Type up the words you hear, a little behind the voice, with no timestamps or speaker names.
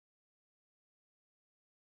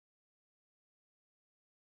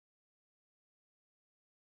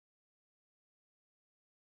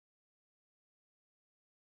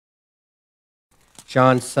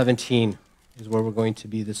John 17 is where we're going to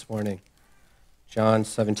be this morning. John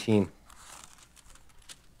 17.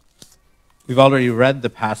 We've already read the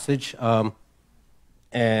passage,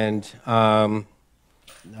 and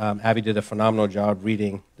Abby did a phenomenal job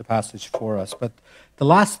reading the passage for us. But the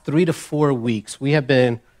last 3 to 4 weeks, we have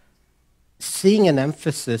been seeing an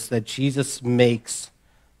emphasis that Jesus makes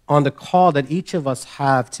on the call that each of us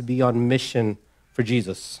have to be on mission for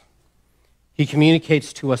Jesus. He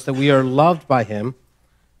communicates to us that we are loved by him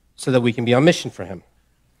so that we can be on mission for him.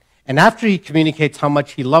 And after he communicates how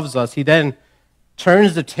much he loves us, he then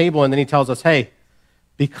turns the table and then he tells us, hey,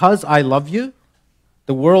 because I love you,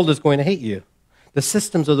 the world is going to hate you. The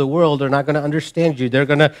systems of the world are not going to understand you. They're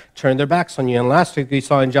going to turn their backs on you. And last week we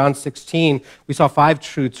saw in John 16, we saw 5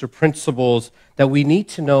 truths or principles that we need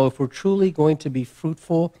to know if we're truly going to be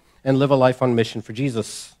fruitful and live a life on mission for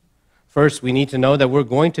Jesus. First, we need to know that we're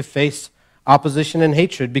going to face opposition and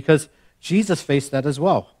hatred because Jesus faced that as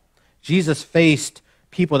well. Jesus faced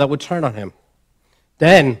people that would turn on him.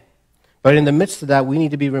 But in the midst of that, we need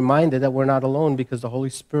to be reminded that we're not alone because the Holy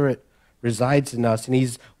Spirit resides in us and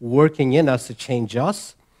he's working in us to change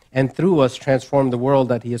us and through us transform the world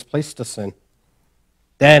that he has placed us in.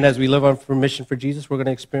 Then as we live on for mission for Jesus, we're going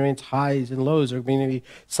to experience highs and lows. There are going to be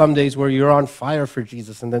some days where you're on fire for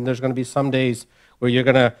Jesus, and then there's going to be some days where you're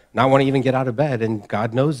going to not want to even get out of bed, and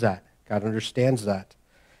God knows that. God understands that.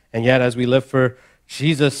 And yet as we live for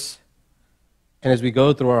Jesus and as we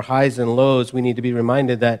go through our highs and lows, we need to be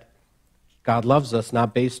reminded that God loves us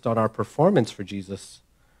not based on our performance for Jesus.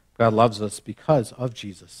 God loves us because of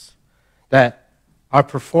Jesus. That our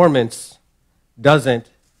performance doesn't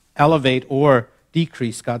elevate or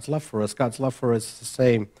decrease God's love for us. God's love for us is the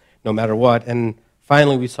same no matter what. And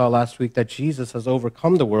finally, we saw last week that Jesus has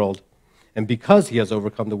overcome the world. And because he has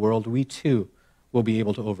overcome the world, we too will be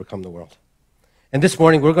able to overcome the world. And this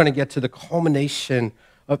morning, we're going to get to the culmination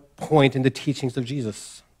point in the teachings of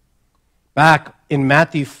Jesus. Back in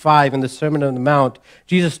Matthew 5, in the Sermon on the Mount,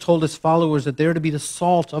 Jesus told his followers that they're to be the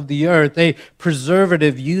salt of the earth, a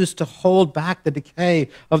preservative used to hold back the decay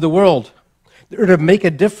of the world. They're to make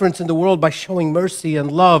a difference in the world by showing mercy and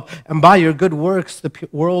love, and by your good works, the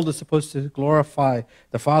world is supposed to glorify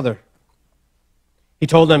the Father. He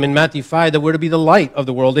told them in Matthew 5 that we're to be the light of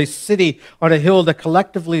the world, a city on a hill that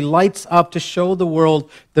collectively lights up to show the world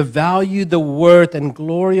the value, the worth, and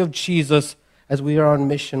glory of Jesus as we are on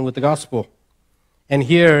mission with the gospel. And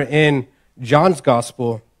here in John's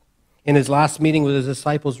gospel, in his last meeting with his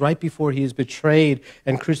disciples right before he is betrayed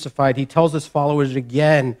and crucified, he tells his followers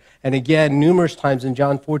again and again, numerous times in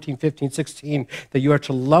John 14, 15, 16, that you are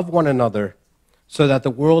to love one another so that the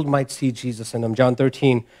world might see Jesus in them. John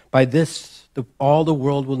 13, by this all the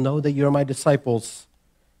world will know that you are my disciples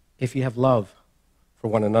if you have love for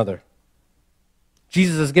one another.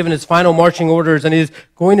 Jesus has given his final marching orders and is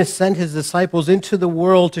going to send his disciples into the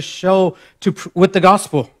world to show, with the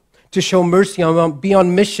gospel, to show mercy, be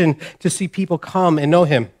on mission to see people come and know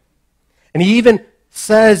him. And he even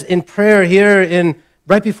says in prayer here,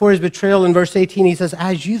 right before his betrayal in verse 18, he says,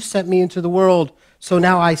 as you've sent me into the world, so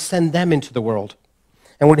now I send them into the world.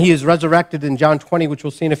 And when he is resurrected in John 20, which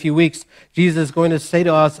we'll see in a few weeks, Jesus is going to say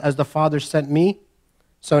to us, as the Father sent me,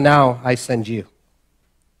 so now I send you.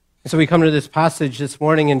 And so we come to this passage this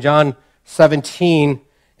morning in John 17,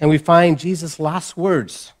 and we find Jesus' last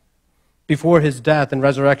words before his death and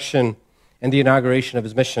resurrection and the inauguration of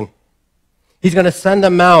his mission. He's going to send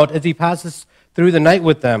them out as he passes through the night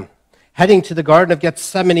with them, heading to the Garden of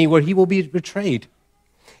Gethsemane where he will be betrayed.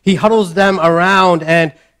 He huddles them around,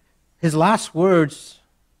 and his last words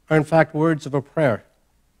are in fact words of a prayer.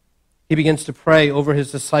 He begins to pray over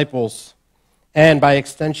his disciples, and by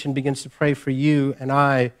extension begins to pray for you and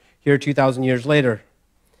I here 2,000 years later.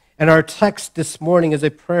 And our text this morning is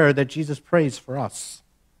a prayer that Jesus prays for us.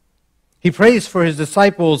 He prays for his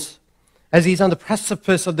disciples as he's on the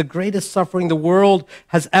precipice of the greatest suffering the world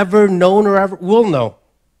has ever known or ever will know.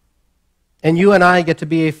 And you and I get to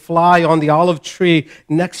be a fly on the olive tree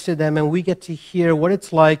next to them, and we get to hear what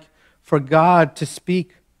it's like for God to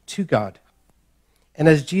speak to God. And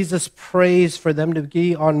as Jesus prays for them to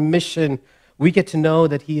be on mission, we get to know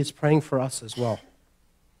that he is praying for us as well.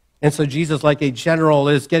 And so Jesus, like a general,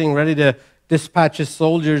 is getting ready to dispatch his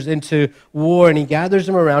soldiers into war, and he gathers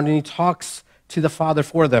them around and he talks to the Father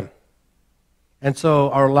for them. And so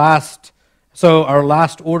our last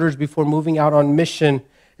orders before moving out on mission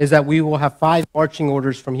is that we will have 5 marching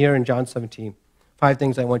orders from here in John 17. 5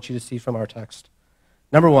 things I want you to see from our text.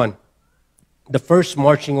 Number 1, the first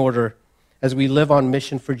marching order as we live on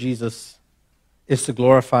mission for Jesus is to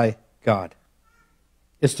glorify God.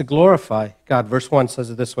 Is to glorify God. Verse 1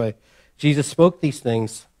 says it this way: Jesus spoke these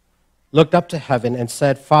things looked up to heaven and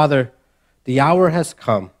said, Father, the hour has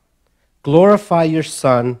come. Glorify your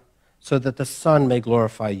Son so that the Son may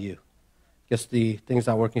glorify you. I guess the thing's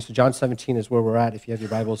not working. So John 17 is where we're at if you have your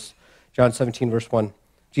Bibles. John 17, verse 1.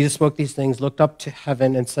 Jesus spoke these things, looked up to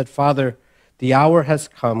heaven and said, Father, the hour has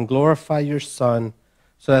come. Glorify your Son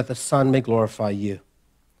so that the Son may glorify you.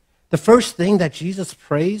 The first thing that Jesus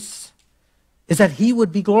prays is that he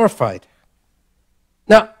would be glorified.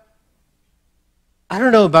 Now, I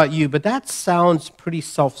don't know about you, but that sounds pretty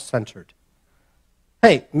self-centered.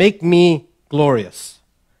 Hey, make me glorious.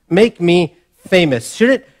 Make me famous.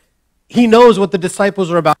 He knows what the disciples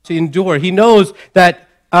are about to endure. He knows that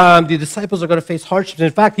the disciples are going to face hardships.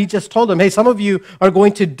 In fact, he just told them, hey, some of you are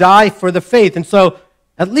going to die for the faith, and so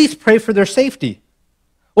at least pray for their safety.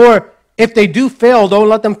 Or if they do fail, don't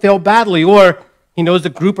let them fail badly. Or he knows the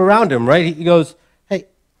group around him, right? He goes, hey,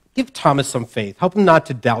 give Thomas some faith. Help him not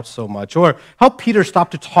to doubt so much. Or help Peter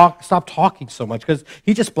stop talking so much, because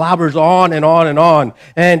he just blabbers on and on and on.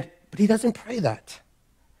 But he doesn't pray that.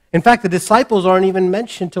 In fact, the disciples aren't even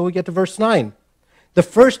mentioned until we get to verse 9. The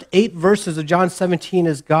first 8 verses of John 17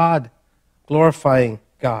 is God glorifying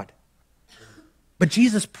God. But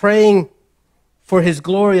Jesus praying for his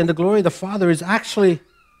glory and the glory of the Father is actually,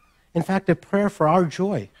 in fact, a prayer for our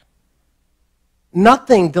joy.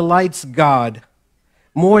 Nothing delights God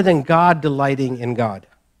more than God delighting in God.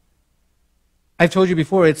 I've told you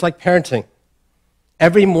before, it's like parenting.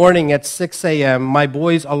 Every morning at 6 a.m., my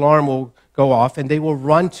boys' alarm will go off, and they will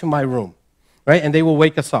run to my room, right? And they will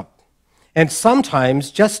wake us up. And sometimes,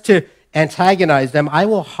 just to antagonize them, I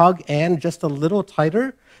will hug Anne just a little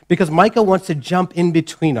tighter because Micah wants to jump in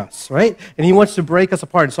between us, right? And he wants to break us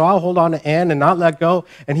apart. So I'll hold on to Anne and not let go,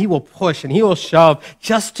 and he will push and he will shove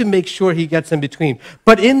just to make sure he gets in between.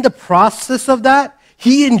 But in the process of that,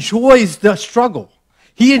 he enjoys the struggle.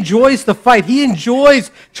 He enjoys the fight. He enjoys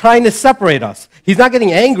trying to separate us. He's not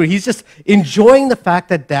getting angry. He's just enjoying the fact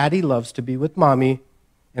that daddy loves to be with mommy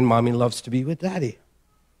and mommy loves to be with daddy.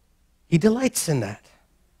 He delights in that.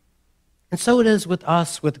 And so it is with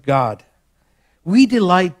us, with God. We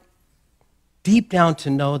delight deep down to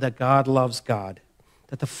know that God loves God,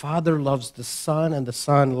 that the Father loves the Son and the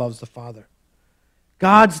Son loves the Father.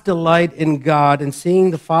 God's delight in God and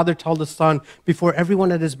seeing the Father tell the Son before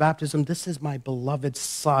everyone at his baptism, this is my beloved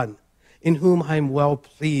Son, in whom I am well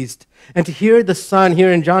pleased. And to hear the Son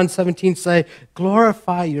here in John 17 say,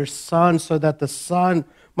 glorify your Son so that the Son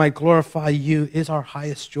might glorify you is our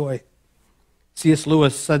highest joy. C.S.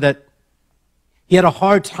 Lewis said that he had a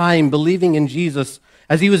hard time believing in Jesus.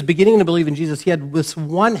 As he was beginning to believe in Jesus, he had this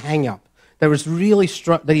one hang-up that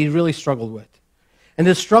he really struggled with. And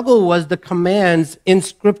the struggle was the commands in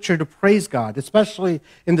Scripture to praise God, especially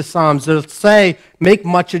in the Psalms, that say, make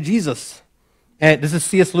much of Jesus. And this is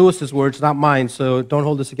C.S. Lewis's words, not mine, so don't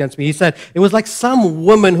hold this against me. He said, it was like some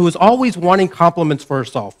woman who was always wanting compliments for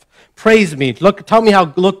herself. Praise me. Tell me how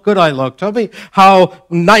good I look. Tell me how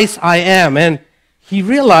nice I am. And he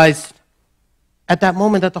realized at that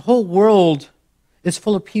moment that the whole world is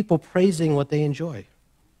full of people praising what they enjoy.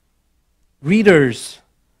 Readers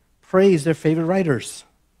praise their favorite writers.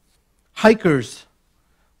 Hikers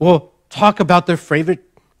will talk about their favorite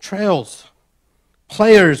trails.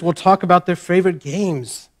 Players will talk about their favorite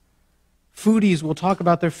games. Foodies will talk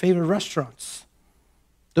about their favorite restaurants.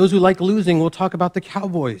 Those who like losing will talk about the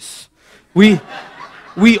Cowboys. We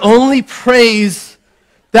only praise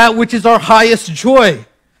that which is our highest joy,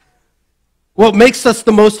 what makes us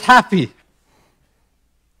the most happy.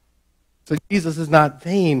 So Jesus is not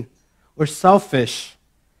vain or selfish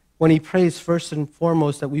when he prays first and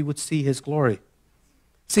foremost that we would see his glory.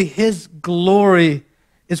 See, his glory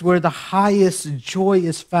is where the highest joy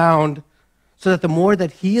is found, so that the more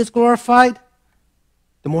that he is glorified,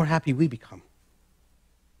 the more happy we become.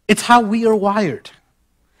 It's how we are wired.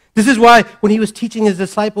 This is why when he was teaching his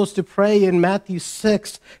disciples to pray in Matthew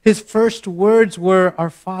 6, his first words were, Our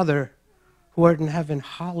Father, who art in heaven,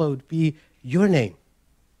 hallowed be your name.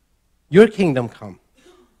 Your kingdom come.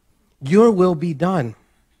 Your will be done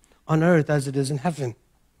on earth as it is in heaven.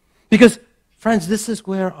 Because, friends, this is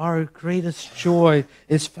where our greatest joy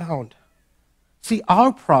is found. See,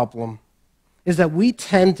 our problem is that we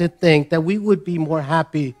tend to think that we would be more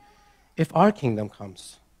happy if our kingdom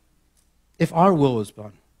comes, if our will is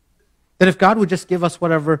done, that if God would just give us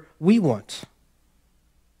whatever we want.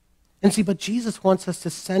 And see, but Jesus wants us to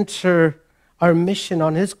center our mission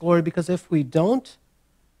on his glory, because if we don't,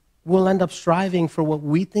 we'll end up striving for what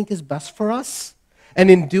we think is best for us.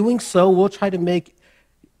 And in doing so, we'll try to make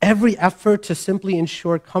every effort to simply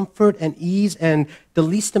ensure comfort and ease and the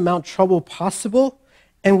least amount of trouble possible.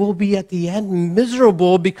 And we'll be at the end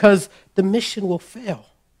miserable because the mission will fail.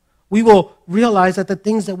 we will realize that the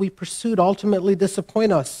things that we pursued ultimately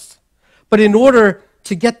disappoint us. But in order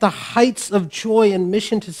to get the heights of joy and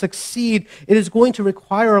mission to succeed, it is going to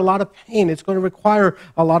require a lot of pain. It's going to require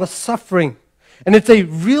a lot of suffering. And it's a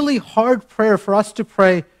really hard prayer for us to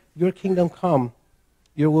pray, your kingdom come,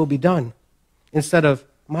 your will be done, instead of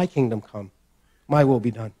my kingdom come, my will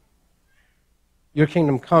be done. Your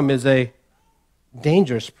kingdom come is a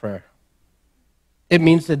dangerous prayer. It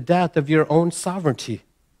means the death of your own sovereignty.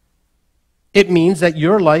 It means that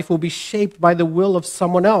your life will be shaped by the will of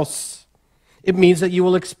someone else. It means that you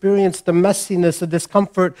will experience the messiness, the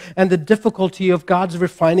discomfort, and the difficulty of God's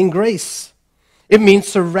refining grace. It means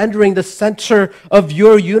surrendering the center of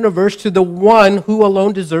your universe to the one who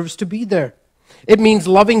alone deserves to be there. It means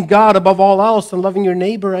loving God above all else and loving your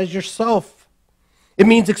neighbor as yourself. It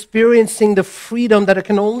means experiencing the freedom that it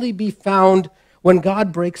can only be found when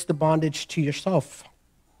God breaks the bondage to yourself.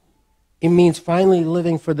 It means finally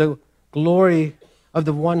living for the glory of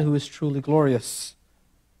the one who is truly glorious,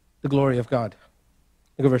 the glory of God.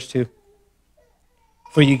 Look at verse 2.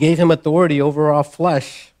 For you gave him authority over all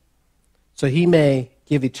flesh, so he may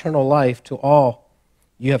give eternal life to all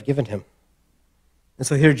you have given him. And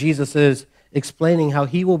so here Jesus is explaining how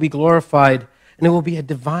he will be glorified, and it will be a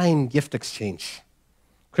divine gift exchange.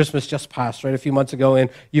 Christmas just passed, right, a few months ago, and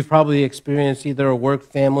you've probably experienced either a work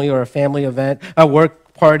family or a family event, a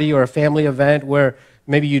work party or a family event where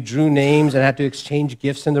maybe you drew names and had to exchange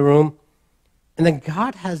gifts in the room. And then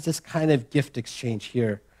God has this kind of gift exchange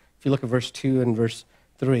here. If you look at verse 2 and verse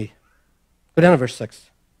 3. Go down to verse 6.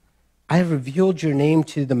 I have revealed your name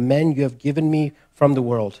to the men you have given me from the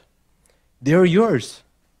world. They are yours.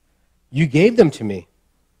 You gave them to me,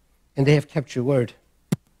 and they have kept your word.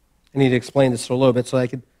 I need to explain this for a little bit so I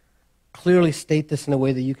could clearly state this in a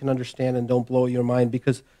way that you can understand and don't blow your mind,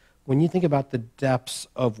 because when you think about the depths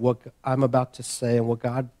of what I'm about to say and what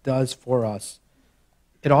God does for us,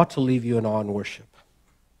 it ought to leave you in awe and worship.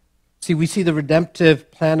 See, we see the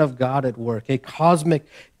redemptive plan of God at work, a cosmic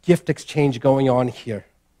gift exchange going on here.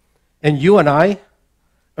 And you and I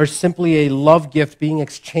are simply a love gift being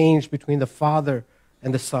exchanged between the Father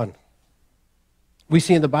and the Son. We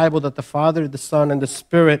see in the Bible that the Father, the Son, and the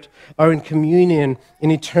Spirit are in communion in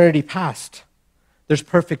eternity past. There's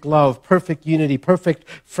perfect love, perfect unity, perfect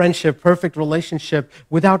friendship, perfect relationship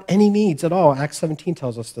without any needs at all. Acts 17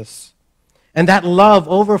 tells us this. And that love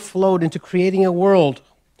overflowed into creating a world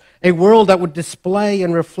that would display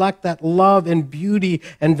and reflect that love and beauty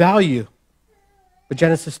and value. But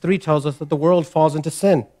Genesis 3 tells us that the world falls into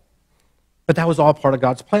sin. But that was all part of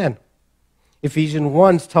God's plan. Ephesians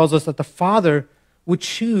 1 tells us that the Father would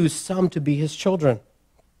choose some to be his children.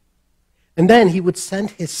 And then he would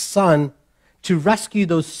send his Son to rescue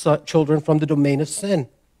those children from the domain of sin.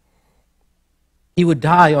 He would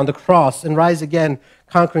die on the cross and rise again,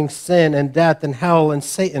 conquering sin and death and hell and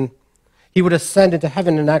Satan. He would ascend into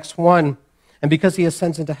heaven in Acts 1. And because he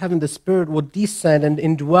ascends into heaven, the Spirit will descend and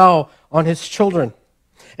indwell on his children.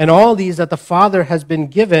 And all these that the Father has been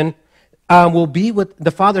given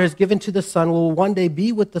the Father has given to the Son will one day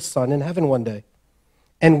be with the Son in heaven one day.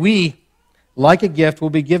 And we, like a gift,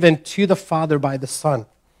 will be given to the Father by the Son.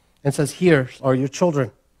 And says, here are your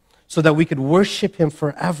children, so that we could worship him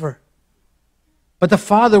forever. But the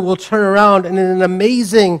Father will turn around and in an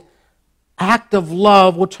amazing act of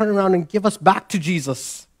love will turn around and give us back to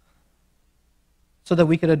Jesus so that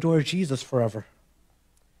we can adore Jesus forever.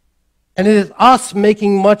 And it is us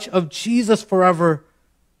making much of Jesus forever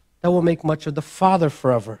that will make much of the Father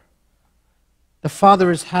forever. The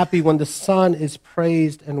Father is happy when the Son is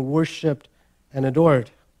praised and worshiped and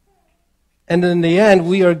adored. And in the end,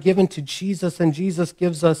 we are given to Jesus, and Jesus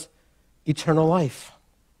gives us eternal life.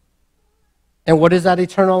 And what is that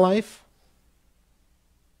eternal life?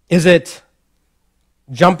 Is it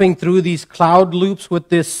jumping through these cloud loops with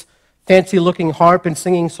this fancy-looking harp and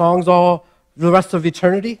singing songs all the rest of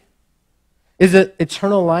eternity? Is it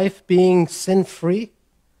eternal life being sin-free?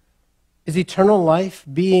 Is eternal life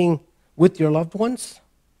being with your loved ones?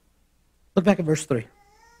 Look back at verse 3.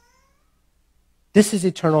 This is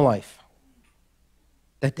eternal life,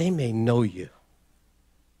 that they may know you,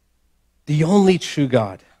 the only true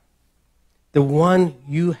God, the one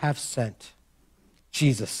you have sent,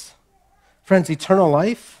 Jesus. Friends, eternal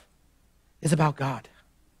life is about God.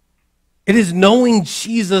 It is knowing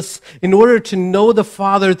Jesus in order to know the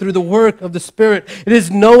Father through the work of the Spirit. It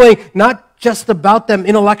is knowing not just about them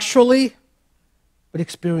intellectually, but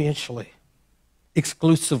experientially,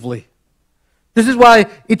 exclusively. This is why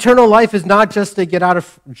eternal life is not just a get out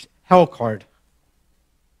of hell card.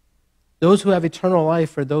 Those who have eternal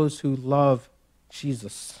life are those who love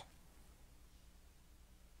Jesus.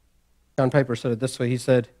 John Piper said it this way. He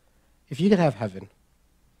said, if you could have heaven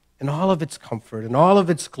and all of its comfort and all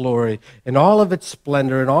of its glory and all of its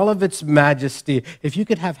splendor and all of its majesty, if you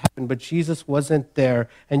could have heaven but Jesus wasn't there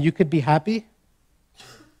and you could be happy,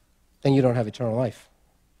 then you don't have eternal life.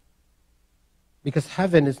 Because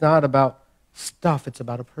heaven is not about stuff, it's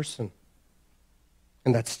about a person.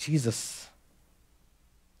 And that's Jesus.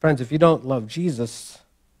 Friends, if you don't love Jesus,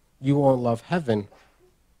 you won't love heaven,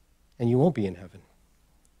 and you won't be in heaven.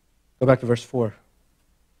 Go back to verse 4.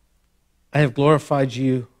 I have glorified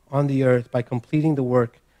you on the earth by completing the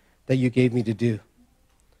work that you gave me to do.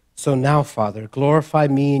 So now, Father, glorify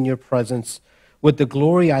me in your presence with the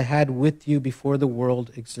glory I had with you before the world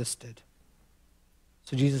existed.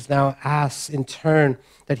 So Jesus now asks in turn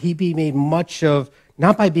that he be made much of,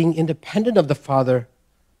 not by being independent of the Father,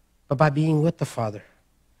 but by being with the Father.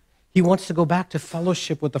 He wants to go back to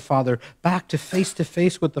fellowship with the Father, back to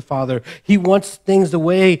face with the Father. He wants things the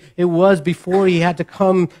way it was before he had to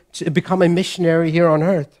come to become a missionary here on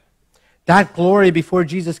earth. That glory before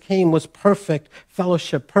Jesus came was perfect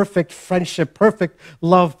fellowship, perfect friendship, perfect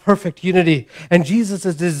love, perfect unity. And Jesus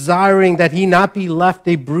is desiring that he not be left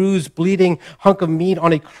a bruised, bleeding hunk of meat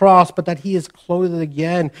on a cross, but that he is clothed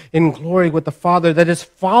again in glory with the Father, that his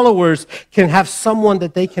followers can have someone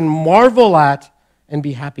that they can marvel at and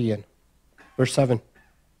be happy in. Verse 7.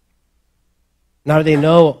 Now do they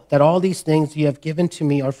know that all these things you have given to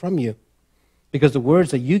me are from you, because the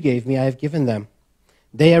words that you gave me I have given them.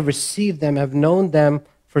 They have received them, have known them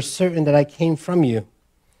for certain that I came from you.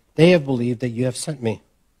 They have believed that you have sent me.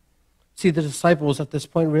 See, the disciples at this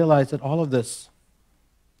point realize that all of this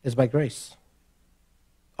is by grace.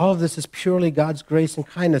 All of this is purely God's grace and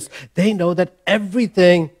kindness. They know that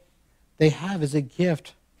everything they have is a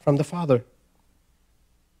gift from the Father.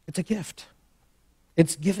 It's a gift.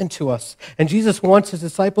 It's given to us. And Jesus wants his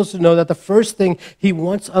disciples to know that the first thing he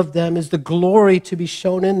wants of them is the glory to be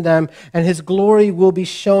shown in them. And his glory will be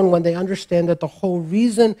shown when they understand that the whole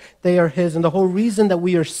reason they are his and the whole reason that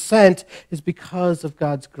we are sent is because of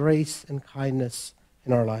God's grace and kindness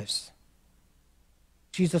in our lives.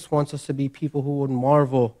 Jesus wants us to be people who would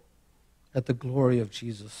marvel at the glory of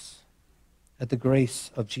Jesus, at the grace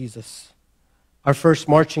of Jesus. Our first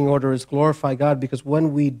marching order is glorify God, because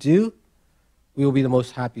when we do, we will be the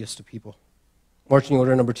most happiest of people. Marching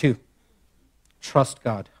order number 2, trust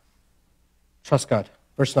God. Trust God.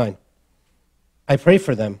 Verse 9, I pray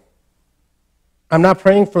for them. I'm not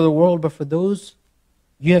praying for the world, but for those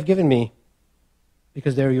you have given me,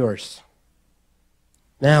 because they're yours.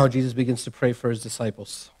 Now Jesus begins to pray for his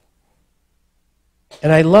disciples.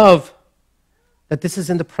 And I love that this is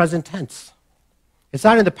in the present tense. It's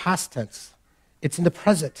not in the past tense. It's in the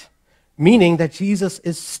present, meaning that Jesus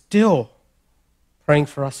is still praying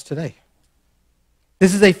for us today.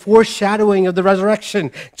 This is a foreshadowing of the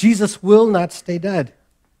resurrection. Jesus will not stay dead.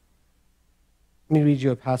 Let me read you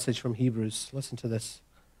a passage from Hebrews. Listen to this.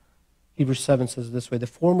 Hebrews 7 says it this way: the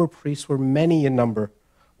former priests were many in number.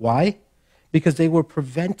 Why? Because they were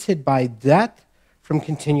prevented by death from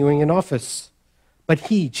continuing in office. But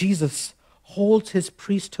he, Jesus, holds his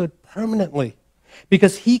priesthood permanently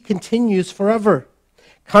because he continues forever.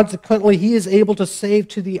 Consequently, he is able to save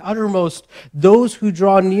to the uttermost those who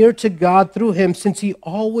draw near to God through him, since he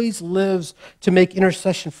always lives to make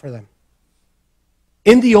intercession for them.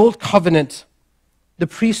 In the old covenant, the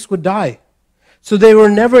priests would die, so they were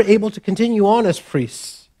never able to continue on as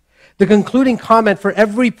priests. The concluding comment for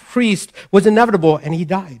every priest was inevitable, and he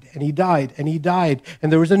died, and he died, and he died,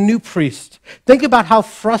 and there was a new priest. Think about how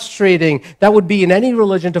frustrating that would be in any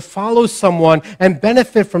religion to follow someone and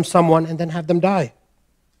benefit from someone and then have them die.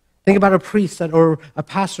 Think about a priest or a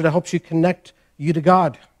pastor that helps you connect you to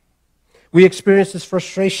God. We experience this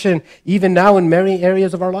frustration even now in many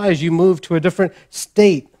areas of our lives. You move to a different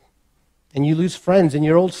state, and you lose friends in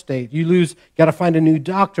your old state. You got to find a new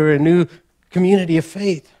doctor, a new community of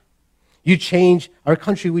faith. You change, our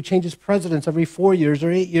country, we change its presidents every 4 years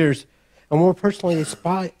or 8 years. And more personally,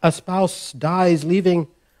 a spouse dies, leaving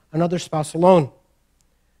another spouse alone.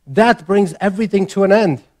 Death brings everything to an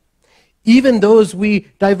end. Even those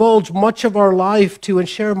we divulge much of our life to and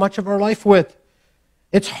share much of our life with.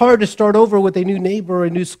 It's hard to start over with a new neighbor, a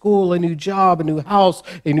new school, a new job, a new house,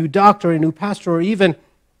 a new doctor, a new pastor, or even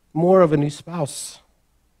more of a new spouse.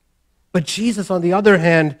 But Jesus, on the other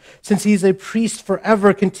hand, since he's a priest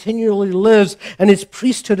forever, continually lives, and his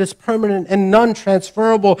priesthood is permanent and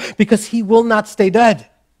non-transferable because he will not stay dead.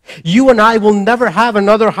 You and I will never have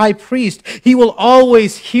another high priest. He will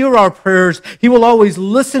always hear our prayers. He will always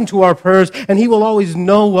listen to our prayers, and he will always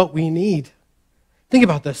know what we need. Think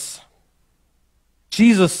about this.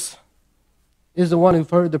 Jesus is the one who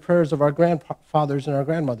heard the prayers of our grandfathers and our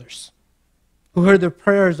grandmothers, who heard the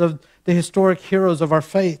prayers of the historic heroes of our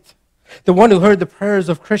faith. The one who heard the prayers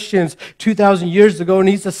of Christians 2,000 years ago, and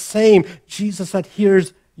he's the same Jesus that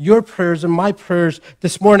hears your prayers and my prayers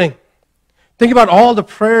this morning. Think about all the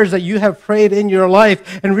prayers that you have prayed in your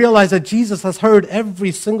life and realize that Jesus has heard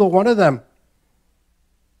every single one of them.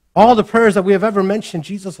 All the prayers that we have ever mentioned,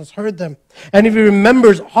 Jesus has heard them. And He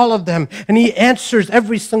remembers all of them, and He answers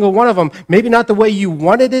every single one of them. Maybe not the way you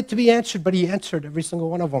wanted it to be answered, but He answered every single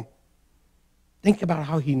one of them. Think about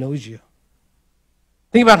how He knows you.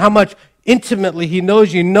 Think about how much intimately He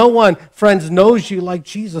knows you. No one, friends, knows you like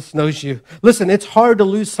Jesus knows you. Listen, it's hard to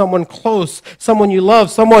lose someone close, someone you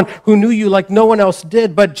love, someone who knew you like no one else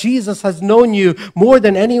did, but Jesus has known you more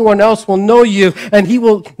than anyone else will know you, and He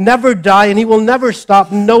will never die, and He will never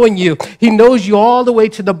stop knowing you. He knows you all the way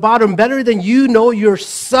to the bottom, better than you know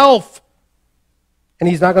yourself. And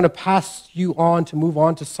He's not going to pass you on to move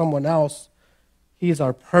on to someone else. He is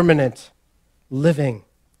our permanent, living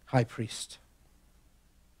high priest.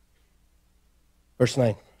 Verse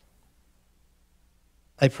 9,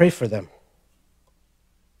 I pray for them.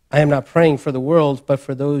 I am not praying for the world, but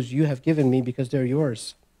for those you have given me because they're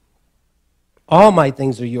yours. All my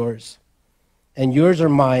things are yours, and yours are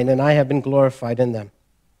mine, and I have been glorified in them.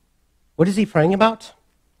 What is he praying about?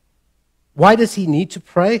 Why does he need to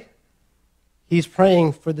pray? He's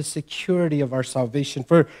praying for the security of our salvation,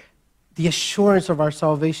 for the assurance of our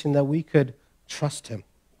salvation that we could trust him.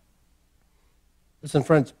 Listen,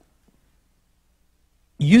 friends,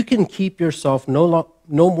 you can keep yourself no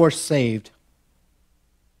more saved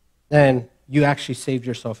than you actually saved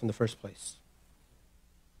yourself in the first place.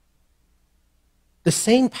 The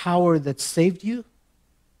same power that saved you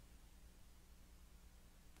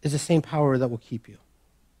is the same power that will keep you.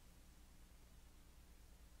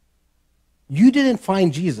 You didn't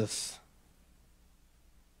find Jesus.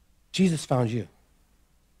 Jesus found you.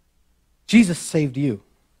 Jesus saved you.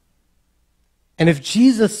 And if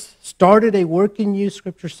Jesus started a work in you,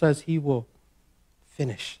 Scripture says he will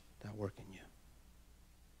finish that work in you.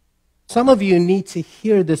 Some of you need to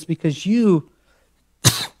hear this because you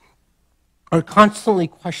are constantly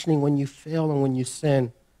questioning when you fail and when you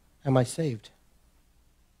sin, am I saved?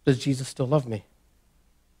 Does Jesus still love me?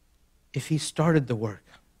 If he started the work,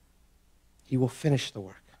 he will finish the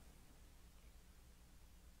work.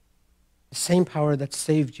 The same power that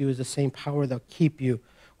saved you is the same power that will keep you.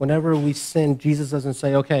 Whenever we sin, Jesus doesn't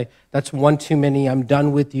say, okay, that's one too many, I'm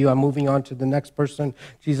done with you, I'm moving on to the next person.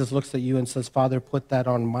 Jesus looks at you and says, Father, put that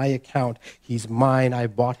on my account. He's mine. I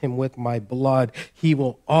bought him with my blood. He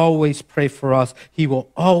will always pray for us. He will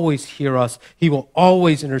always hear us. He will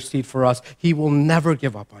always intercede for us. He will never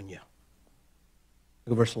give up on you.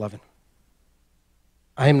 Look at verse 11.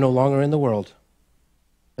 I am no longer in the world,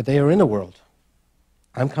 but they are in the world.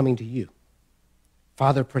 I'm coming to you.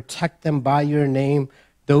 Father, protect them by your name,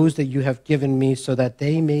 those that you have given me, so that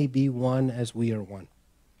they may be one as we are one.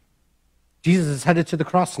 Jesus is headed to the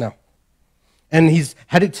cross now. And he's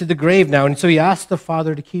headed to the grave now. And so he asked the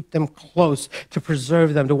Father to keep them close, to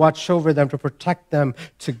preserve them, to watch over them, to protect them,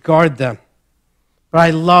 to guard them. But I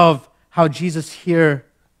love how Jesus here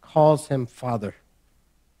calls him Father.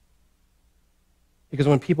 Because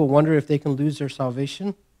when people wonder if they can lose their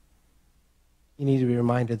salvation, you need to be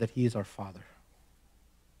reminded that he is our Father.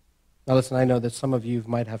 Now listen, I know that some of you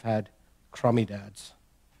might have had crummy dads,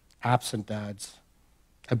 absent dads,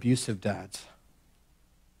 abusive dads.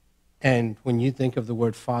 And when you think of the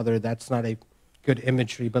word Father, that's not a good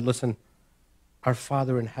imagery. But listen, our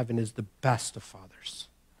Father in heaven is the best of fathers.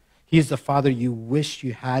 He is the Father you wish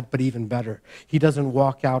you had, but even better. He doesn't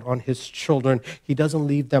walk out on his children. He doesn't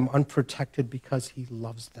leave them unprotected because he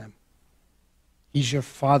loves them. He's your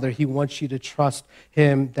Father. He wants you to trust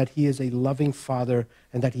him, that he is a loving Father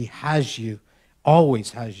and that he has you,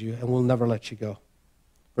 always has you, and will never let you go.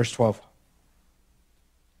 Verse 12.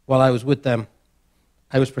 While I was with them,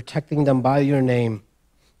 I was protecting them by your name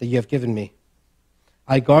that you have given me.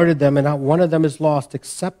 I guarded them, and not one of them is lost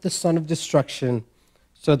except the son of destruction,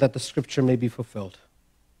 so that the scripture may be fulfilled.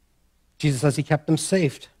 Jesus says he kept them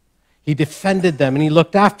safe. He defended them, and he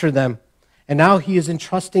looked after them. And now he is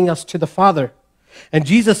entrusting us to the Father. And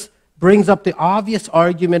Jesus brings up the obvious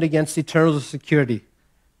argument against eternal security.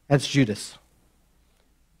 That's Judas.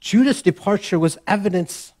 Judas' departure was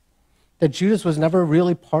evidence that Judas was never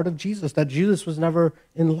really part of Jesus, that Judas was never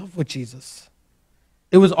in love with Jesus.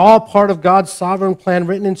 It was all part of God's sovereign plan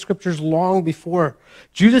written in scriptures long before.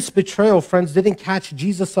 Judas' betrayal, friends, didn't catch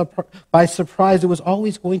Jesus up by surprise. It was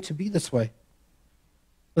always going to be this way.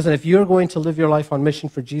 Listen, if you're going to live your life on mission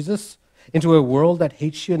for Jesus, into a world that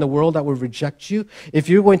hates you and a world that will reject you, if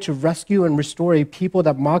you're going to rescue and restore a people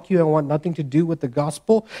that mock you and want nothing to do with the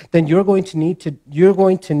gospel, then you're going to need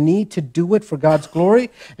to do it for God's glory,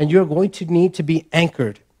 and you're going to need to be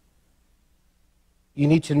anchored. You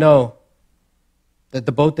need to know that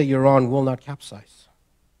the boat that you're on will not capsize.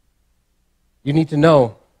 You need to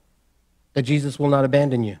know that Jesus will not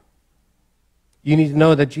abandon you. You need to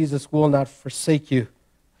know that Jesus will not forsake you.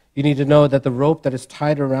 You need to know that the rope that is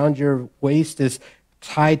tied around your waist is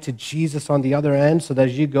tied to Jesus on the other end, so that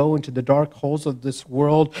as you go into the dark holes of this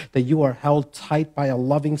world, that you are held tight by a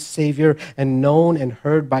loving Savior and known and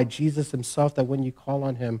heard by Jesus himself, that when you call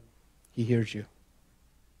on him, he hears you.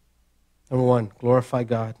 Number 1, glorify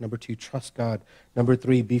God. Number 2, trust God. Number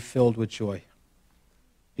 3, be filled with joy.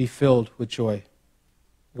 Be filled with joy.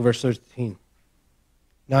 Verse 13.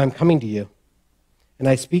 Now I'm coming to you, and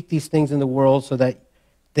I speak these things in the world so that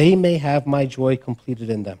they may have my joy completed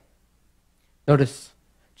in them. Notice,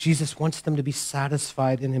 Jesus wants them to be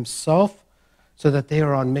satisfied in himself so that they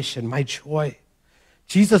are on mission. My joy.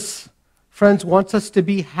 Jesus, friends, wants us to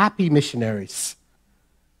be happy missionaries,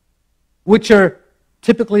 which are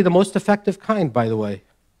typically the most effective kind, by the way.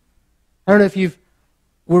 I don't know if you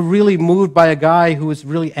were really moved by a guy who was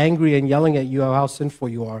really angry and yelling at you how sinful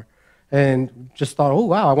you are, and just thought, oh,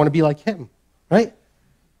 wow, I want to be like him, right?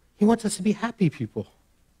 He wants us to be happy people.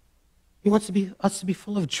 He wants us to be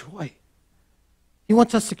full of joy. He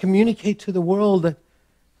wants us to communicate to the world that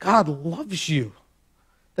God loves you,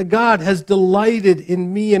 that God has delighted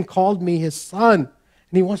in me and called me his son, and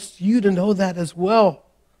he wants you to know that as well.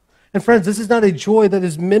 And friends, this is not a joy that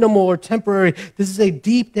is minimal or temporary. This is a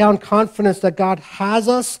deep down confidence that God has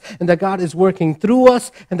us, and that God is working through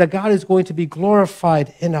us, and that God is going to be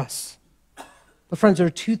glorified in us. But friends, there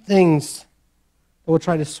are 2 things that will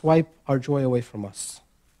try to swipe our joy away from us: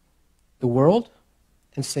 the world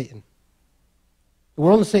and Satan. The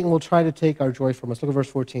world and Satan will try to take our joy from us. Look at verse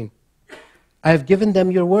 14. I have given them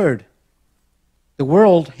your word. The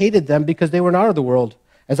world hated them because they were not of the world,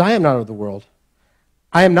 as I am not of the world.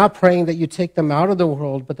 I am not praying that you take them out of the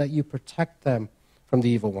world, but that you protect them from the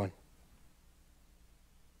evil one.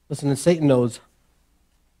 Listen, and Satan knows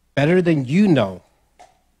better than you know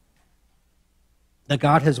that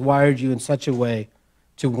God has wired you in such a way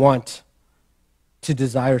to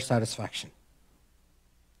desire satisfaction.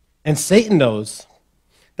 And Satan knows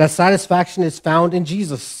that satisfaction is found in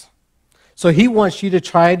Jesus. So he wants you to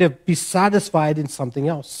try to be satisfied in something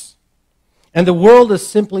else. And the world is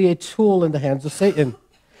simply a tool in the hands of Satan.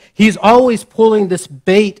 He's always pulling this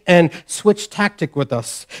bait and switch tactic with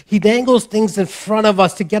us. He dangles things in front of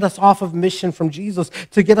us to get us off of mission from Jesus,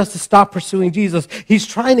 to get us to stop pursuing Jesus. He's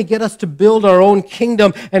trying to get us to build our own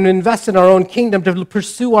kingdom and invest in our own kingdom, to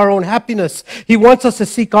pursue our own happiness. He wants us to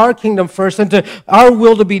seek our kingdom first and to our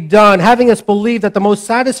will to be done, having us believe that the most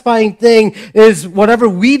satisfying thing is whatever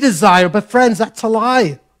we desire. But friends, that's a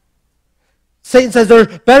lie. Satan says there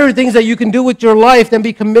are better things that you can do with your life than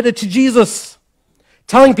be committed to Jesus.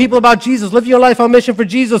 Telling people about Jesus, living your life on mission for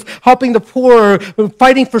Jesus, helping the poor,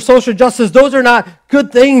 fighting for social justice, those are not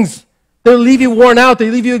good things. They'll leave you worn out.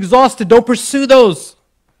 They leave you exhausted. Don't pursue those.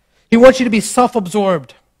 He wants you to be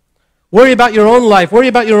self-absorbed. Worry about your own life. Worry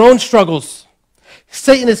about your own struggles.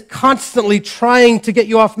 Satan is constantly trying to get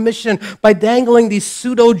you off mission by dangling these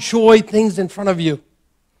pseudo-joy things in front of you.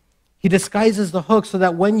 He disguises the hook so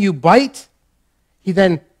that when you bite, he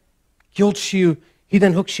then guilts you. He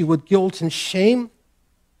then hooks you with guilt and shame,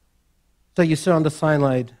 so you sit on the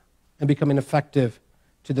sideline and become ineffective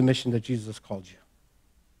to the mission that Jesus called you.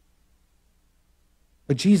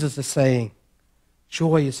 But Jesus is saying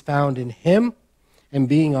joy is found in him and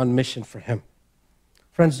being on mission for him.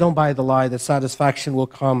 Friends, don't buy the lie that satisfaction will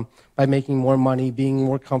come by making more money, being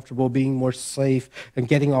more comfortable, being more safe, and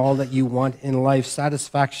getting all that you want in life.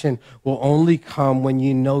 Satisfaction will only come when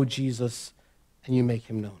you know Jesus and you make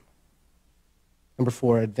him known. Number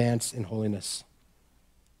 4, advance in holiness.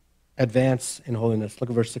 Advance in holiness. Look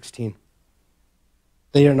at verse 16.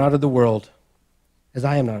 They are not of the world, as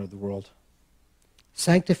I am not of the world.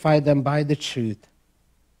 Sanctify them by the truth.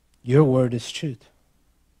 Your word is truth.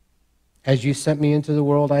 As you sent me into the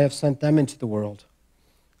world, I have sent them into the world.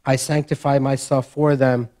 I sanctify myself for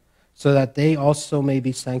them, so that they also may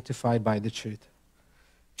be sanctified by the truth.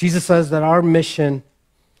 Jesus says that our mission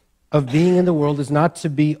of being in the world is not to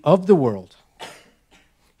be of the world.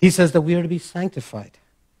 He says that we are to be sanctified.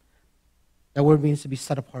 That word means to be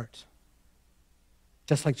set apart,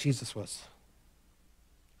 just like Jesus was.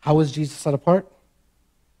 How was Jesus set apart?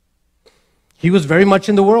 He was very much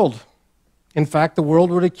in the world. In fact, the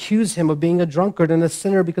world would accuse him of being a drunkard and a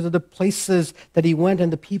sinner because of the places that he went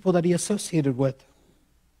and the people that he associated with.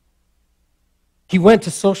 He went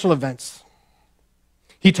to social events.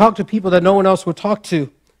 He talked to people that no one else would talk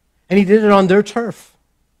to, and he did it on their turf.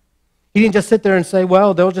 He didn't just sit there and say,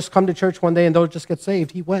 well, they'll just come to church one day and they'll just get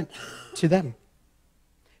saved. He went to them.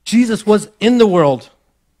 Jesus was in the world.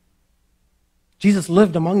 Jesus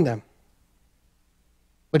lived among them.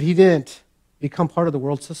 But he didn't become part of the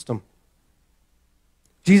world system.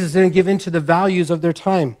 Jesus didn't give in to the values of their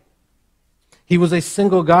time. He was a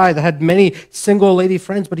single guy that had many single lady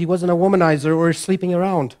friends, but he wasn't a womanizer or sleeping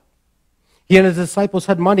around. He and his disciples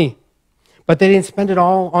had money, but they didn't spend it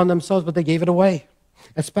all on themselves, but they gave it away,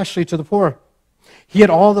 especially to the poor. He had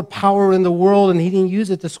all the power in the world, and he didn't use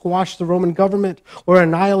it to squash the Roman government or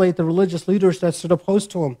annihilate the religious leaders that stood opposed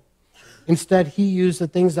to him. Instead, he used the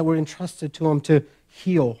things that were entrusted to him to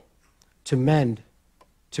heal, to mend,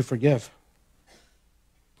 to forgive.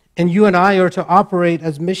 And you and I are to operate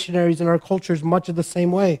as missionaries in our cultures much of the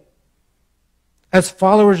same way. As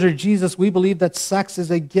followers of Jesus, we believe that sex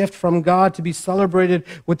is a gift from God to be celebrated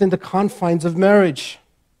within the confines of marriage.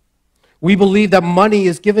 We believe that money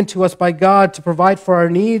is given to us by God to provide for our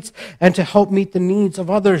needs and to help meet the needs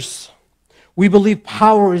of others. We believe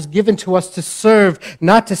power is given to us to serve,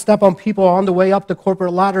 not to step on people on the way up the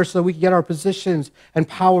corporate ladder so we can get our positions and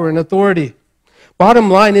power and authority.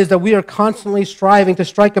 Bottom line is that we are constantly striving to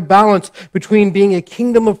strike a balance between being a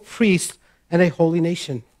kingdom of priests and a holy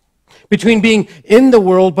nation, between being in the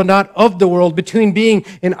world but not of the world, between being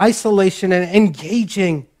in isolation and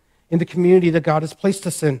engaging in the community that God has placed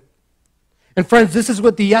us in. And friends, this is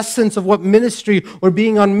what the essence of what ministry or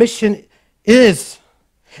being on mission is.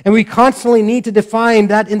 And we constantly need to define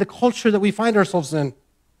that in the culture that we find ourselves in.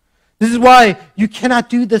 This is why you cannot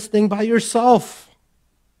do this thing by yourself.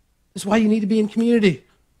 This is why you need to be in community.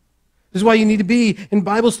 This is why you need to be in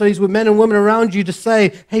Bible studies with men and women around you to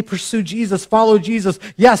say, hey, pursue Jesus, follow Jesus.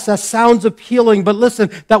 Yes, that sounds appealing, but listen,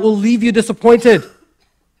 that will leave you disappointed.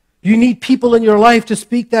 You need people in your life to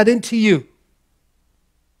speak that into you.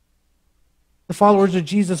 The followers of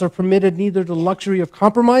Jesus are permitted neither the luxury of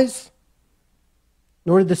compromise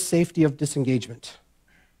nor the safety of disengagement.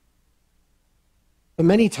 But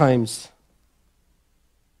many times,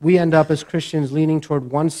 we end up as Christians leaning toward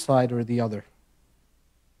one side or the other.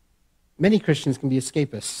 Many Christians can be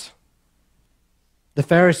escapists. The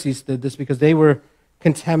Pharisees did this because they were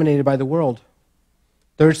contaminated by the world.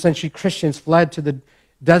 3rd century Christians fled to the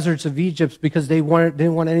deserts of Egypt because they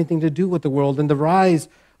didn't want anything to do with the world. And the rise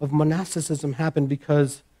of monasticism happened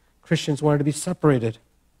because Christians wanted to be separated.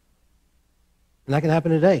 And that can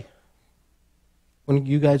happen today when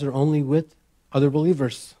you guys are only with other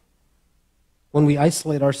believers. When we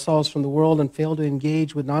isolate ourselves from the world and fail to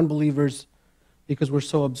engage with non-believers because we're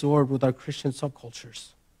so absorbed with our Christian subcultures.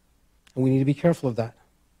 And we need to be careful of that.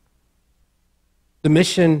 The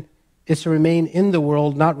mission is to remain in the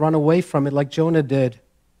world, not run away from it like Jonah did,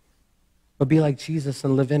 but be like Jesus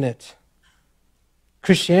and live in it.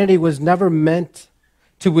 Christianity was never meant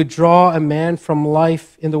to withdraw a man from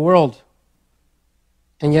life in the world.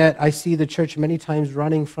 And yet I see the church many times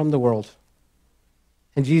running from the world.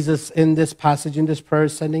 And Jesus, in this passage, in this prayer,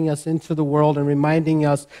 is sending us into the world and reminding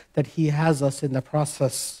us that he has us in the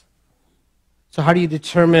process. So how do you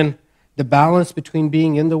determine the balance between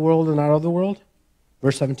being in the world and out of the world?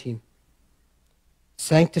 Verse 17.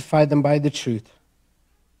 Sanctify them by the truth.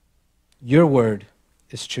 Your word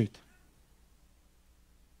is truth.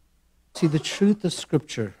 See, the truth of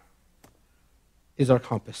Scripture is our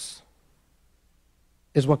compass,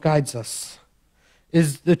 is what guides us.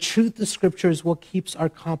 Is the truth of Scripture is what keeps our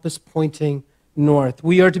compass pointing north.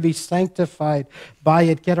 We are to be sanctified by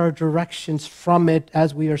it, get our directions from it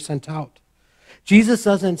as we are sent out. Jesus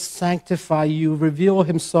doesn't sanctify you, reveal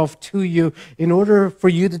himself to you in order for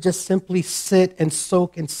you to just simply sit and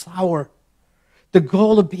soak and sour. The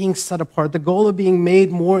goal of being set apart, the goal of being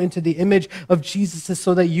made more into the image of Jesus is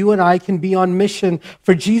so that you and I can be on mission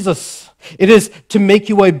for Jesus. It is to make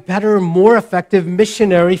you a better, more effective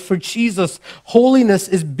missionary for Jesus. Holiness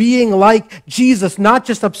is being like Jesus, not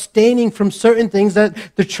just abstaining from certain things that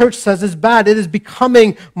the church says is bad. It is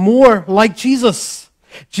becoming more like Jesus.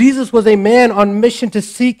 Jesus was a man on mission to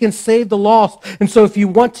seek and save the lost. And so if you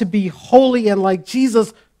want to be holy and like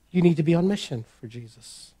Jesus, you need to be on mission for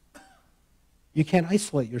Jesus. You can't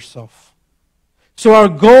isolate yourself. So our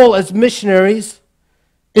goal as missionaries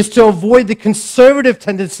is to avoid the conservative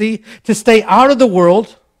tendency to stay out of the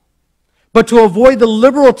world, but to avoid the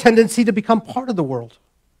liberal tendency to become part of the world.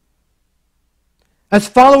 As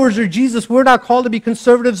followers of Jesus, we're not called to be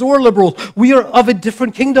conservatives or liberals. We are of a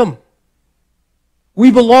different kingdom.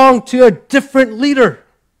 We belong to a different leader.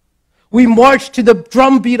 We march to the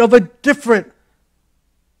drumbeat of a different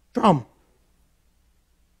drum.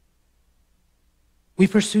 we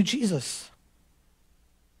pursue Jesus.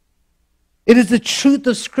 It is the truth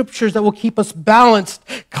of scriptures that will keep us balanced,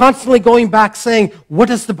 constantly going back saying, what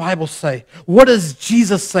does the Bible say? What does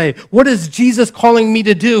Jesus say? What is Jesus calling me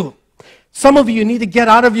to do? Some of you need to get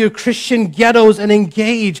out of your Christian ghettos and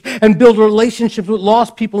engage and build relationships with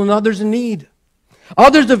lost people and others in need.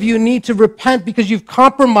 Others of you need to repent because you've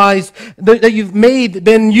compromised, that you've made,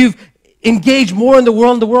 then you've engaged more in the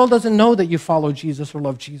world, and the world doesn't know that you follow Jesus or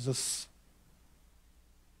love Jesus.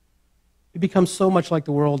 You become so much like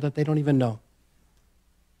the world that they don't even know.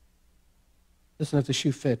 Listen, if the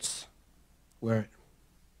shoe fits, wear it.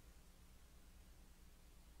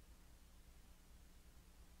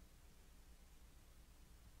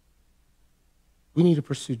 We need to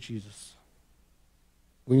pursue Jesus.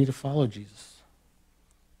 We need to follow Jesus.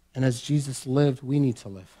 And as Jesus lived, we need to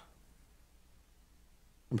live.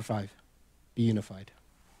 Number 5, be unified.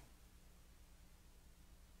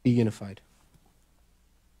 Be unified.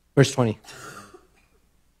 Verse 20.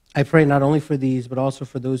 I pray not only for these, but also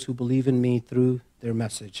for those who believe in me through their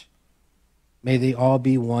message. May they all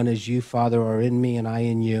be one as you, Father, are in me and I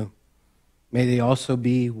in you. May they also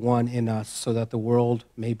be one in us so that the world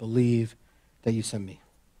may believe that you sent me.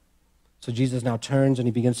 So Jesus now turns and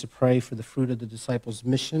he begins to pray for the fruit of the disciples'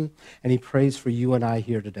 mission, and he prays for you and I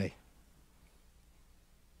here today.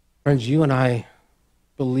 Friends, you and I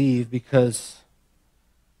believe because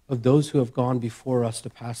of those who have gone before us to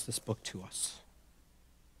pass this book to us.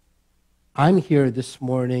 I'm here this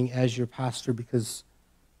morning as your pastor because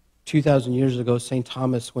 2,000 years ago, St.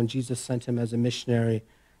 Thomas, when Jesus sent him as a missionary,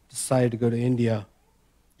 decided to go to India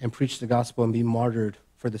and preach the gospel and be martyred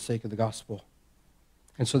for the sake of the gospel,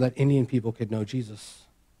 and so that Indian people could know Jesus.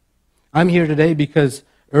 I'm here today because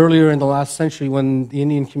earlier in the last century, when the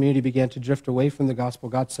Indian community began to drift away from the gospel,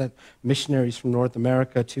 God sent missionaries from North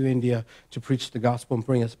America to India to preach the gospel and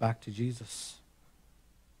bring us back to Jesus.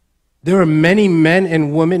 There are many men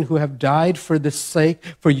and women who have died for this sake,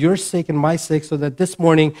 for your sake and my sake, so that this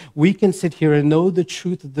morning we can sit here and know the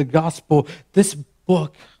truth of the gospel. This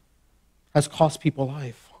book has cost people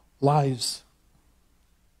lives.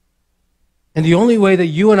 And the only way that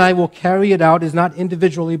you and I will carry it out is not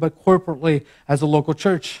individually, but corporately as a local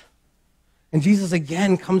church. And Jesus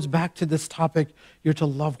again comes back to this topic. You're to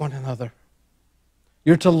love one another.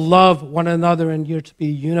 You're to love one another, and you're to be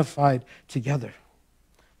unified together.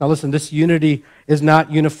 Now listen, this unity is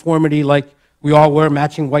not uniformity like we all wear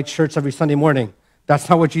matching white shirts every Sunday morning. That's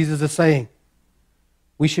not what Jesus is saying.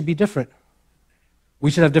 We should be different.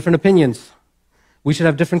 We should have different opinions. We should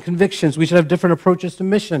have different convictions. We should have different approaches to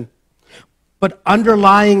mission. But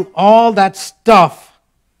underlying all that stuff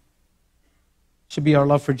should be our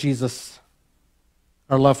love for Jesus,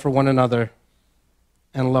 our love for one another,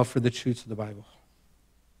 and love for the truths of the Bible.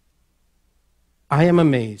 I am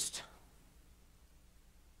amazed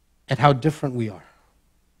at how different we are.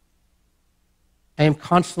 I am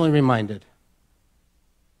constantly reminded.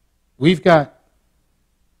 We've got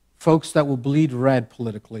folks that will bleed red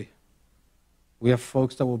politically. We have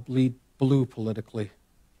folks that will bleed blue politically.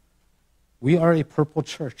 We are a purple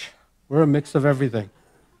church. We're a mix of everything.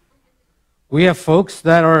 We have folks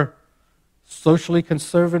that are socially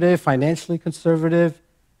conservative, financially conservative,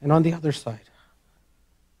 and on the other side.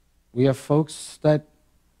 We have folks that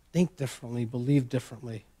think differently, believe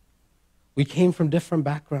differently. We came from different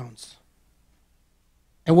backgrounds.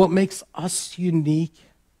 And what makes us unique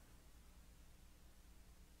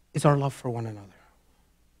is our love for one another.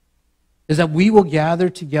 Is that we will gather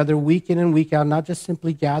together week in and week out, not just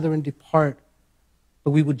simply gather and depart,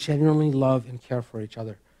 but we would genuinely love and care for each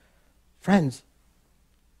other. Friends,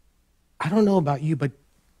 I don't know about you, but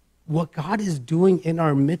what God is doing in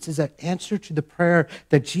our midst is an answer to the prayer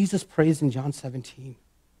that Jesus prays in John 17.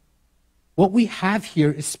 What we have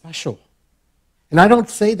here is special. And I don't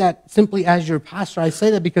say that simply as your pastor. I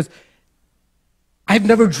say that because I've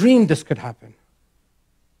never dreamed this could happen.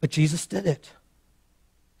 But Jesus did it.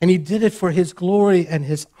 And he did it for his glory and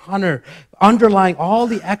his honor, underlying all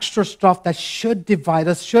the extra stuff that should divide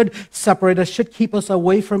us, should separate us, should keep us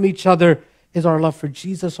away from each other, is our love for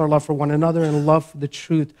Jesus, our love for one another, and love for the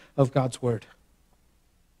truth of God's word.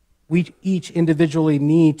 We each individually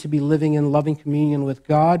need to be living in loving communion with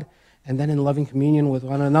God, and then in loving communion with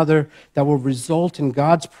one another that will result in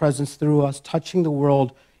God's presence through us, touching the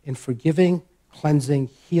world in forgiving, cleansing,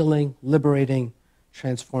 healing, liberating,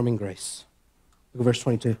 transforming grace. Look at verse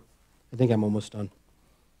 22. I think I'm almost done.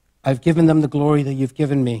 I've given them the glory that you've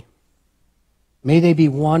given me. May they be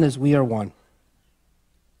one as we are one.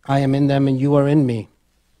 I am in them and you are in me.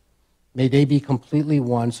 May they be completely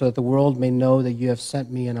one so that the world may know that you have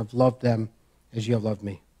sent me and have loved them as you have loved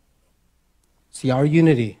me. See, our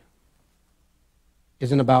unity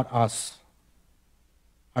isn't about us.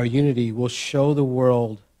 Our unity will show the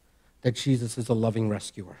world that Jesus is a loving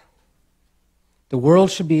rescuer. The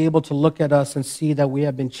world should be able to look at us and see that we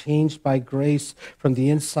have been changed by grace from the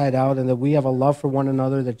inside out and that we have a love for one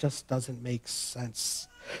another that just doesn't make sense.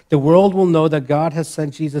 The world will know that God has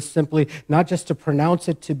sent Jesus simply not just to pronounce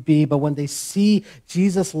it to be, but when they see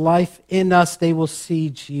Jesus' life in us, they will see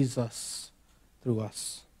Jesus through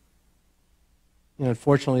us.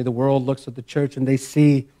 Unfortunately, the world looks at the church and they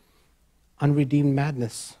see unredeemed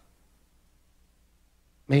madness.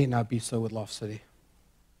 May it not be so with Loft City.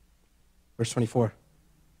 Verse 24.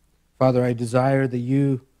 Father, I desire those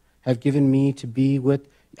you have given me to be with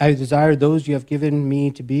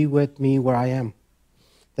me where I am,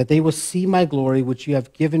 that they will see my glory which you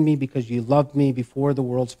have given me because you loved me before the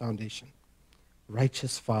world's foundation.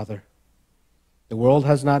 Righteous Father, the world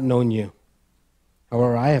has not known you.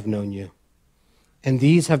 However, I have known you. And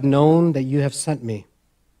these have known that you have sent me.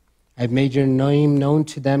 I have made your name known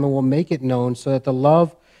to them and will make it known so that the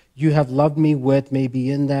love you have loved me with may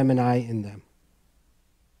be in them and I in them.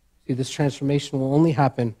 See, this transformation will only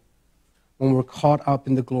happen when we're caught up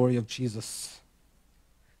in the glory of Jesus.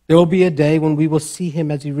 There will be a day when we will see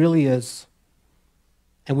him as he really is,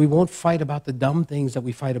 and we won't fight about the dumb things that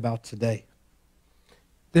we fight about today.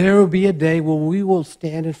 There will be a day where we will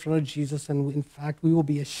stand in front of Jesus, and in fact, we will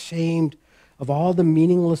be ashamed of all the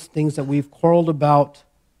meaningless things that we've quarreled about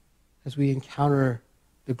as we encounter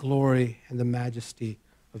the glory and the majesty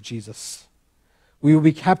of Jesus. We will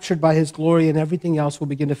be captured by his glory, and everything else will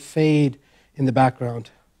begin to fade in the background.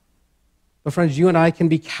 But friends, you and I can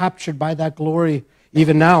be captured by that glory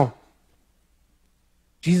even now.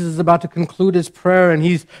 Jesus is about to conclude his prayer, and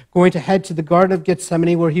he's going to head to the Garden of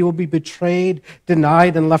Gethsemane where he will be betrayed,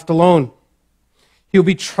 denied, and left alone. He'll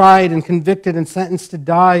be tried and convicted and sentenced to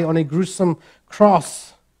die on a gruesome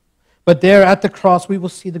cross. But there at the cross, we will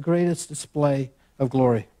see the greatest display of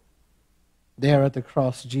glory. There at the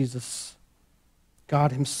cross, Jesus,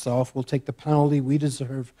 God himself, will take the penalty we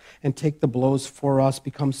deserve and take the blows for us,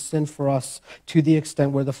 become sin for us, to the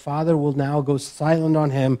extent where the Father will now go silent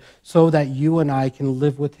on him so that you and I can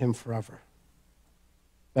live with him forever.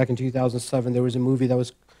 Back in 2007, there was a movie that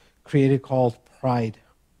was created called Pride.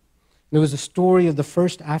 And it was a story of the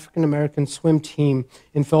first African-American swim team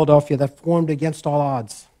in Philadelphia that formed against all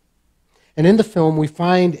odds. And in the film, we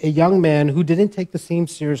find a young man who didn't take the team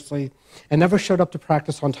seriously and never showed up to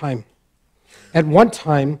practice on time. At one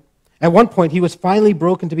point, he was finally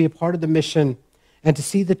broken to be a part of the mission and to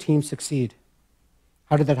see the team succeed.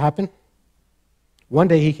 How did that happen? One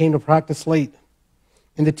day he came to practice late,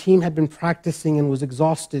 and the team had been practicing and was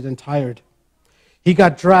exhausted and tired. He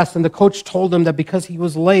got dressed, and the coach told him that because he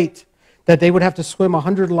was late, that they would have to swim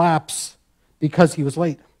 100 laps because he was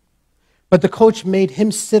late. But the coach made him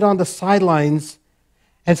sit on the sidelines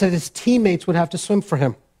and said his teammates would have to swim for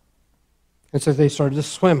him. And so they started to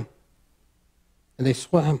swim. And they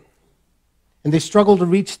swam. And they struggled to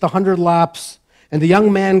reach the 100 laps. And the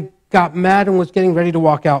young man got mad and was getting ready to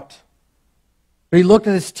walk out. But he looked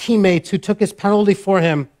at his teammates who took his penalty for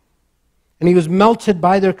him. And he was melted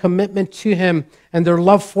by their commitment to him and their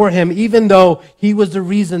love for him, even though he was the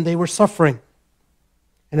reason they were suffering.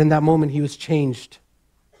 And in that moment, he was changed.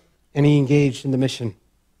 And he engaged in the mission.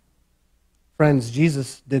 Friends,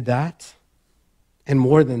 Jesus did that and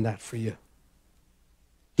more than that for you.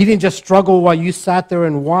 He didn't just struggle while you sat there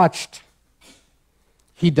and watched.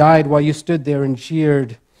 He died while you stood there and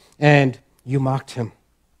jeered and you mocked him.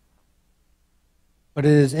 But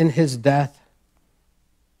it is in his death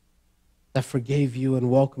that forgave you and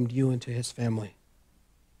welcomed you into his family.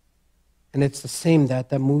 And it's the same that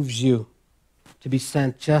moves you to be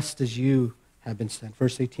sent just as you have been sent.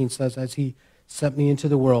 Verse 18 says, as he sent me into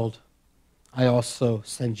the world, I also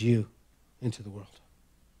send you into the world.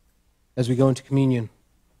 As we go into communion,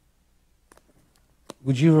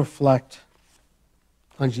 would you reflect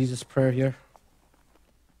on Jesus' prayer here?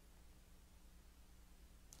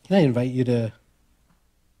 Can I invite you to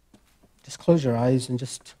just close your eyes and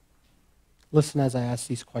just listen as I ask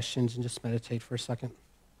these questions and just meditate for a second?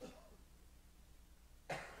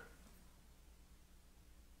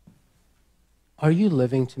 Are you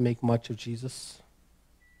living to make much of Jesus?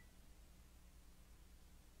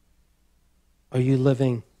 Are you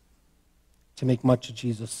living to make much of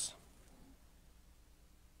Jesus?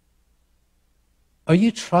 Are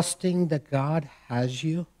you trusting that God has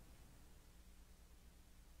you?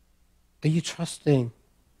 Are you trusting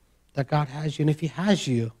that God has you? And if he has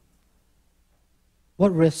you,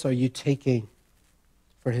 what risks are you taking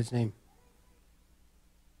for his name?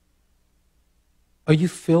 Are you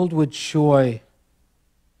filled with joy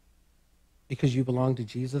because you belong to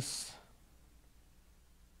Jesus?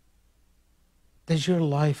 Does your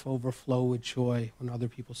life overflow with joy when other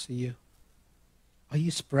people see you? Are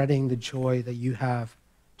you spreading the joy that you have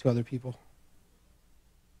to other people?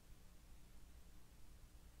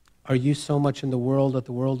 Are you so much in the world that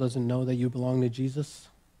the world doesn't know that you belong to Jesus?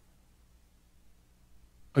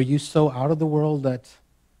 Are you so out of the world that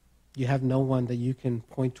you have no one that you can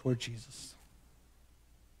point toward Jesus?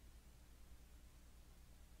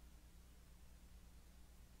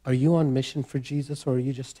 Are you on mission for Jesus, or are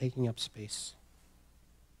you just taking up space?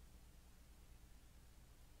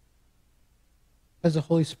 As the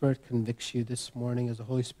Holy Spirit convicts you this morning, as the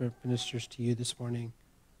Holy Spirit ministers to you this morning,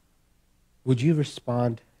 would you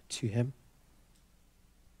respond to him?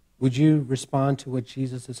 Would you respond to what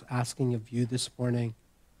Jesus is asking of you this morning?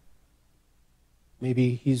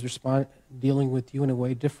 Maybe he's dealing with you in a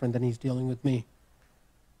way different than he's dealing with me.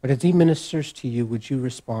 But as he ministers to you, would you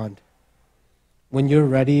respond? When you're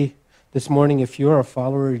ready this morning, if you're a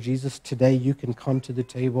follower of Jesus, today you can come to the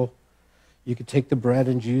table. You can take the bread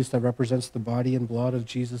and juice that represents the body and blood of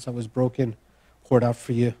Jesus that was broken, poured out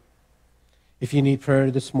for you. If you need prayer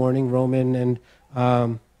this morning, Roman and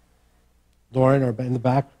Lauren are in the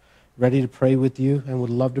back, ready to pray with you and would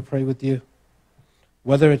love to pray with you.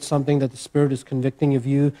 Whether it's something that the Spirit is convicting of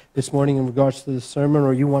you this morning in regards to the sermon,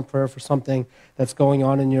 or you want prayer for something that's going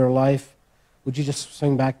on in your life, would you just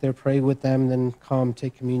swing back there, pray with them, then come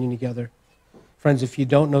take communion together? Friends, if you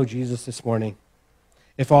don't know Jesus this morning,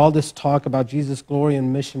 if all this talk about Jesus' glory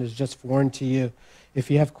and mission is just foreign to you,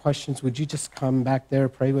 if you have questions, would you just come back there,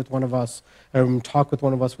 pray with one of us, or talk with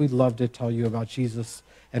one of us? We'd love to tell you about Jesus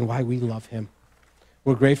and why we love him.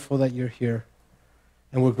 We're grateful that you're here,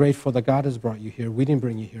 and we're grateful that God has brought you here. We didn't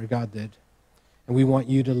bring you here, God did. And we want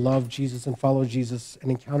you to love Jesus and follow Jesus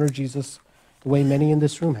and encounter Jesus the way many in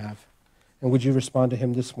this room have. And would you respond to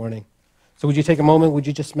him this morning? So would you take a moment? Would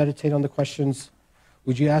you just meditate on the questions?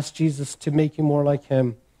 Would you ask Jesus to make you more like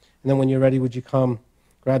him? And then when you're ready, would you come,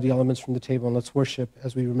 grab the elements from the table, and let's worship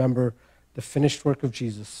as we remember the finished work of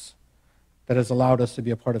Jesus that has allowed us to be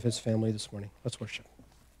a part of his family this morning. Let's worship.